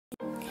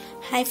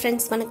Hi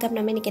friends, வணக்கம்.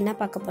 நம்ம இன்னைக்கு என்ன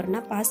பார்க்க போறோம்னா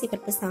பாசி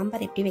பருப்பு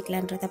சாம்பார் எப்படி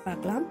வைக்கலாம்ன்றத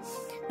பார்க்கலாம்.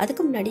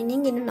 அதுக்கு முன்னாடி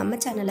நீங்க இன்னும் நம்ம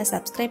சேனலை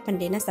சப்ஸ்கிரைப்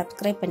பண்ணலைன்னா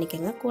சப்ஸ்கிரைப்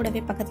பண்ணிக்கோங்க.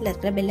 கூடவே பக்கத்துல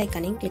இருக்கிற பெல்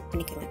ஐகானையும் கிளிக்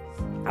பண்ணிக்கோங்க.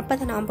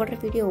 அப்பதான் நான் போடுற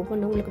வீடியோ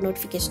ஒவ்வொன்றும் உங்களுக்கு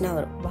நோட்டிஃபிகேஷனா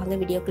வரும். வாங்க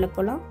வீடியோக்குள்ள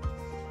போலாம்.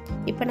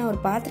 இப்போ நான் ஒரு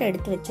பாத்திரம்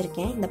எடுத்து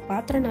வச்சிருக்கேன். இந்த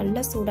பாத்திரம்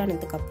நல்லா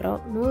சூடானதுக்கு அப்புறம்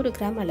 100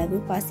 கிராம் அளவு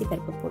பாசி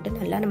பருப்பு போட்டு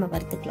நல்லா நம்ம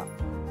வறுத்துக்கலாம்.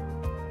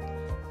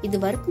 இது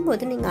வறுக்கும்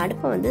போது நீங்க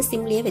அடுப்பை வந்து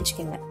சிம்லயே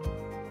வச்சுக்கோங்க.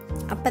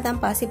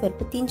 அப்பதான் பாசி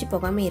பருப்பு தீஞ்சு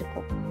போகாம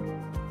இருக்கும்.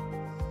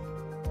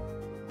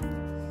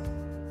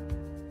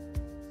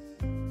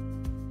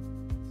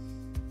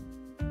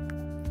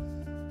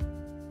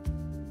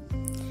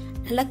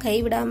 நல்லா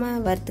கைவிடாம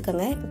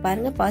வறுத்துக்கங்க. இப்போ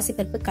பாருங்க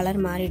பாசிப்பருப்பு கலர்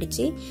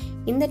மாறிடுச்சு.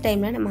 இந்த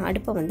டைம்ல நம்ம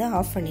அடுப்பை வந்து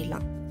ஆஃப்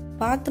பண்ணிடலாம்.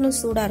 பாத்திரம்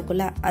சூடா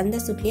இருக்குல்ல,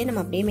 அந்த சூட்லயே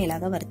நம்ம அப்படியே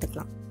மேலாக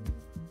வறுத்துக்கலாம்.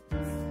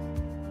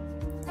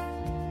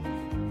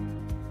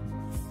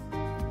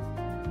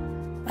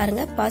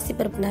 பாருங்க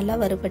பாசிப்பருப்பு நல்லா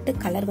வறுபட்டு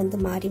கலர் வந்து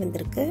மாறி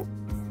வந்திருக்கு.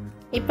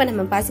 இப்போ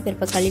நம்ம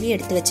பாசிப்பருப்பை கழுவி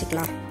எடுத்து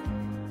வச்சுக்கலாம்.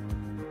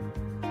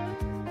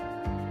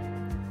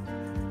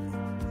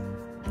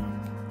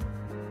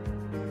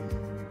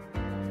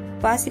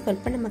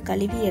 பாசிப்பருப்பை நம்ம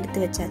கழுவி எடுத்து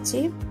வச்சாச்சு.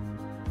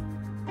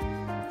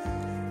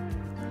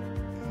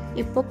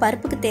 இப்போ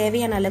பருப்புக்கு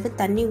தேவையான அளவு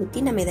தண்ணி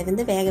ஊற்றி நம்ம இதை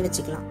வந்து வேக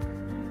வச்சுக்கலாம்.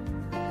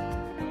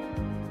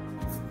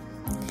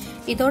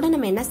 இதோட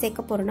நம்ம என்ன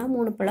சேர்க்க போறோம்னா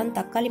 3 பழம்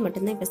தக்காளி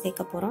மட்டும்தான் இப்போ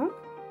சேர்க்க போறோம்.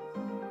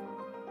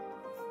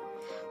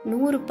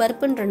 100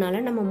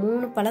 பருப்புன்றனால நம்ம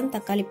 3 பழம்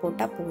தக்காளி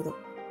போட்டா போதும்.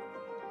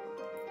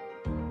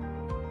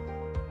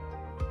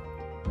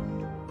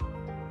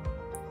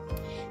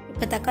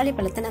 இப்போ தக்காளி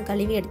பழத்தை நான்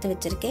கழுவி எடுத்து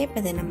வச்சிருக்கேன். இப்போ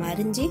இதை நம்ம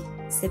அரிஞ்சு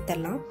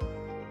சேர்த்துடலாம்.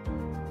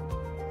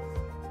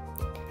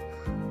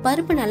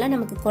 பருப்பு நல்லா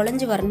நமக்கு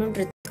குழஞ்சு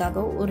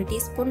வரணுன்றதுக்காக 1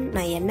 டீஸ்பூன்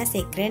நான் எண்ணெய்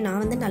சேர்க்கிறேன்.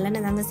 நான் வந்து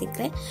நல்லெண்ணெய் தாங்க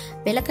சேர்க்கிறேன்.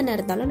 விளக்கெண்ணெய்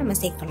இருந்தாலும் நம்ம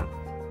சேர்க்கலாம்.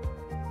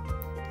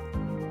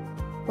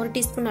 1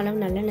 டீஸ்பூன்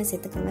அளவு நல்லெண்ணெய்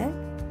சேர்த்துக்கோங்க.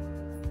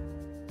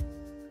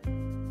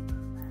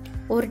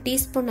 1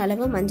 டீஸ்பூன்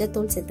அளவு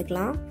மஞ்சத்தூள்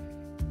சேர்த்துக்கலாம்.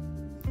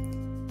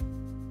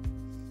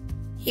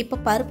 இப்போ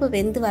பருப்பு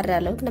வெந்து வர்ற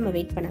அளவுக்கு நம்ம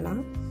வெயிட்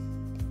பண்ணலாம்.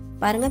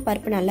 பாருங்க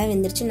பருப்பு நல்லா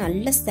வெந்துருச்சு.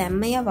 நல்ல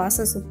செம்மையா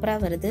வாசம் சூப்பரா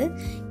வருது.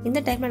 இந்த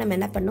டைம்ல நம்ம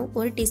என்ன பண்ணோம்,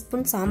 1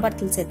 டீஸ்பூன் சாம்பார்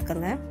தூள்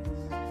சேர்த்துக்கோங்க.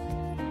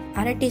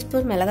 1/2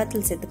 டீஸ்பூன்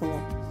மிளகாத்தூள்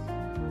சேர்த்துக்கோங்க.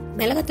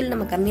 மிளகாத்தூள்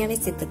நம்ம கம்மியாவே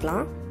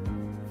சேர்த்துக்கலாம்.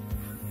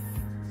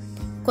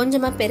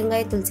 கொஞ்சமா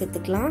பெருங்காயத்தூள்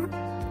சேர்த்துக்கலாம்.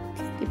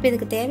 இப்போ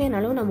இதுக்கு தேவையான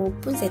அளவு நம்ம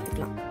உப்பும்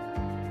சேர்த்துக்கலாம்.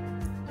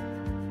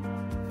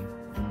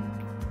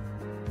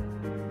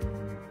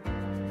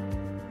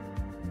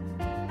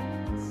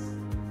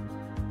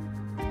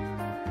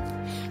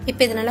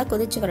 இப்போ இது நல்லா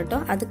கொதிச்சு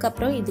வரட்டும்.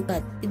 அதுக்கப்புறம்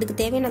இதுக்கு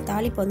தேவையான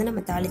தாளிப்பு வந்து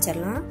நம்ம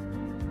தாளிச்சிடலாம்.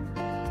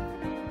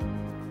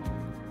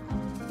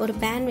 ஒரு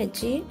பேன்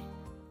வச்சு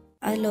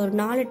அதில் ஒரு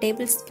 4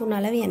 டேபிள் ஸ்பூன்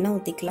அளவு எண்ணெய்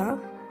ஊற்றிக்கலாம்.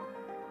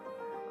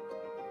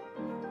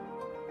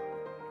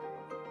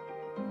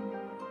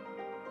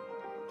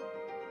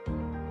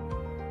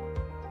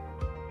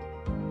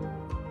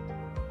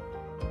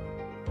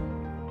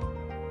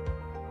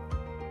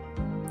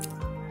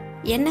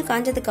 எண்ணெய்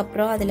காஞ்சதுக்கு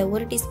அப்புறம் அதில்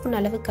 1 டீஸ்பூன்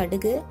அளவு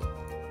கடுகு,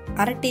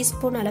 1/2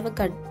 டீஸ்பூன் அளவு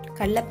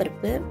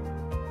கடலைப்பருப்பு,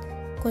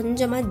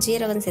 கொஞ்சமா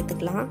ஜீரகம்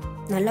சேர்த்துக்கலாம்.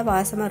 நல்ல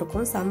வாசமா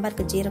இருக்கும்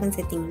சாம்பாருக்கு ஜீரகம்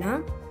சேர்த்தீங்கன்னா.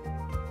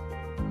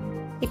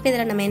 இப்போ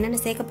இதில் நம்ம என்னென்ன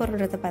சேர்க்க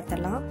போறோன்றத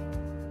பார்த்தலாம்.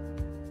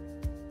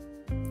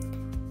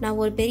 நான்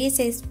ஒரு பெரிய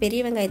சைஸ்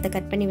பெரிய வெங்காயத்தை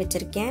கட் பண்ணி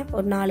வச்சிருக்கேன்.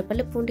 ஒரு 4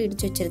 பல்லு பூண்டு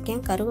இடிச்சு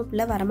வச்சிருக்கேன்.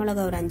 கருவேப்பிலை,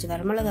 வரமிளகா ஒரு 5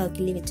 வரமிளகா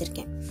கிள்ளி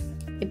வச்சிருக்கேன்.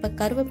 இப்போ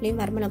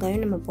கருவேப்பிலையும்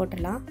வரமிளகாயும் நம்ம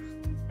போட்டுடலாம்.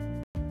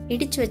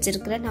 இடிச்சு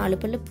வச்சிருக்கிற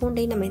 4 பல்லு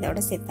பூண்டையும் நம்ம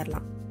இதோட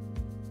சேர்த்துடலாம்.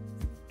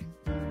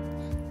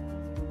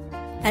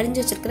 அரிஞ்சு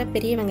வச்சிருக்கிற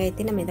பெரிய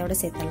வெங்காயத்தை நம்ம இதோட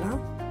சேர்த்துடலாம்.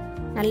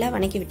 நல்லா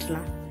வணக்கி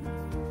விட்டுறலாம்.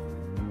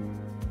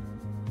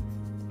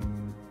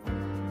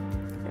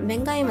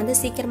 வெங்காயம் வந்து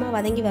சீக்கிரமா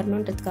வதங்கி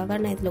வரணுன்றதுக்காக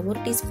நான் இதுல 1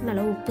 டீஸ்பூன்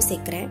அளவு உப்பு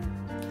சேர்க்கிறேன்.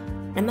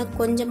 நம்ம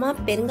கொஞ்சமா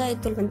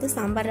பெருங்காயத்தூள் வந்து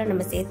சாம்பார்ல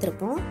நம்ம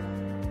சேர்த்திருப்போம்.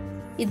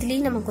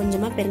 இதுலயும் நம்ம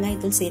கொஞ்சமா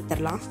பெருங்காயத்தூள்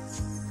சேர்த்துடலாம்.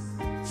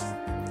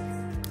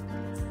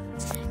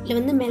 இதுல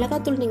வந்து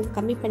மிளகாத்தூள் நீங்க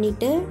கம்மி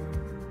பண்ணிட்டு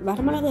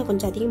வரமிளகாய்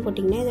கொஞ்சம் அதிகம்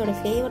போட்டிங்கன்னா இதோட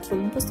ஃப்ளேவர்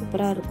ரொம்ப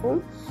சூப்பராக இருக்கும்.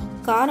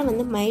 காரம்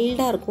வந்து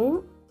மைல்டாக இருக்கும்.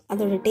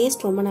 அதோட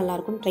டேஸ்ட் ரொம்ப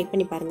நல்லாயிருக்கும். ட்ரை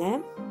பண்ணி பாருங்கள்.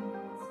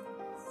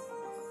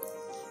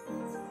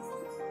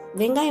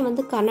 வெங்காயம்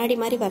வந்து கண்ணாடி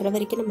மாதிரி வர்ற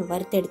வரைக்கும் நம்ம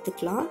வறுத்து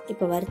எடுத்துக்கலாம்.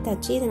 இப்போ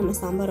வறுத்தாச்சு. இதை நம்ம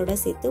சாம்பாரோட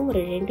சேர்த்து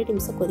ஒரு 2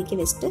 நிமிஷம் கொதிக்க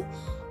வச்சுட்டு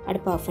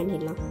அடுப்பை ஆஃப்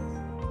பண்ணிடலாம்.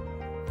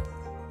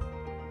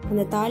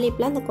 அந்த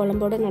தாளிப்புலாம் அந்த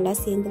குழம்போட நல்லா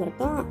சேர்ந்து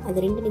வரட்டும். அது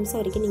 2 நிமிஷம்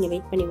வரைக்கும் நீங்கள்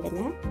வெயிட் பண்ணி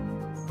விடுங்க.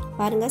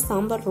 பாருங்கள்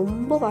சாம்பார்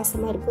ரொம்ப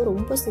வாசமாக இருக்குது.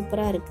 ரொம்ப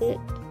சூப்பராக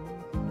இருக்குது.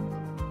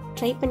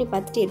 ட்ரை பண்ணி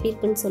பார்த்துட்டு எப்படி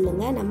இருக்குன்னு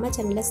சொல்லுங்கள். நம்ம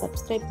சேனலை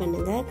சப்ஸ்கிரைப்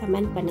பண்ணுங்கள்,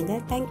 கமெண்ட் பண்ணுங்கள்.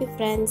 Thank you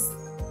friends.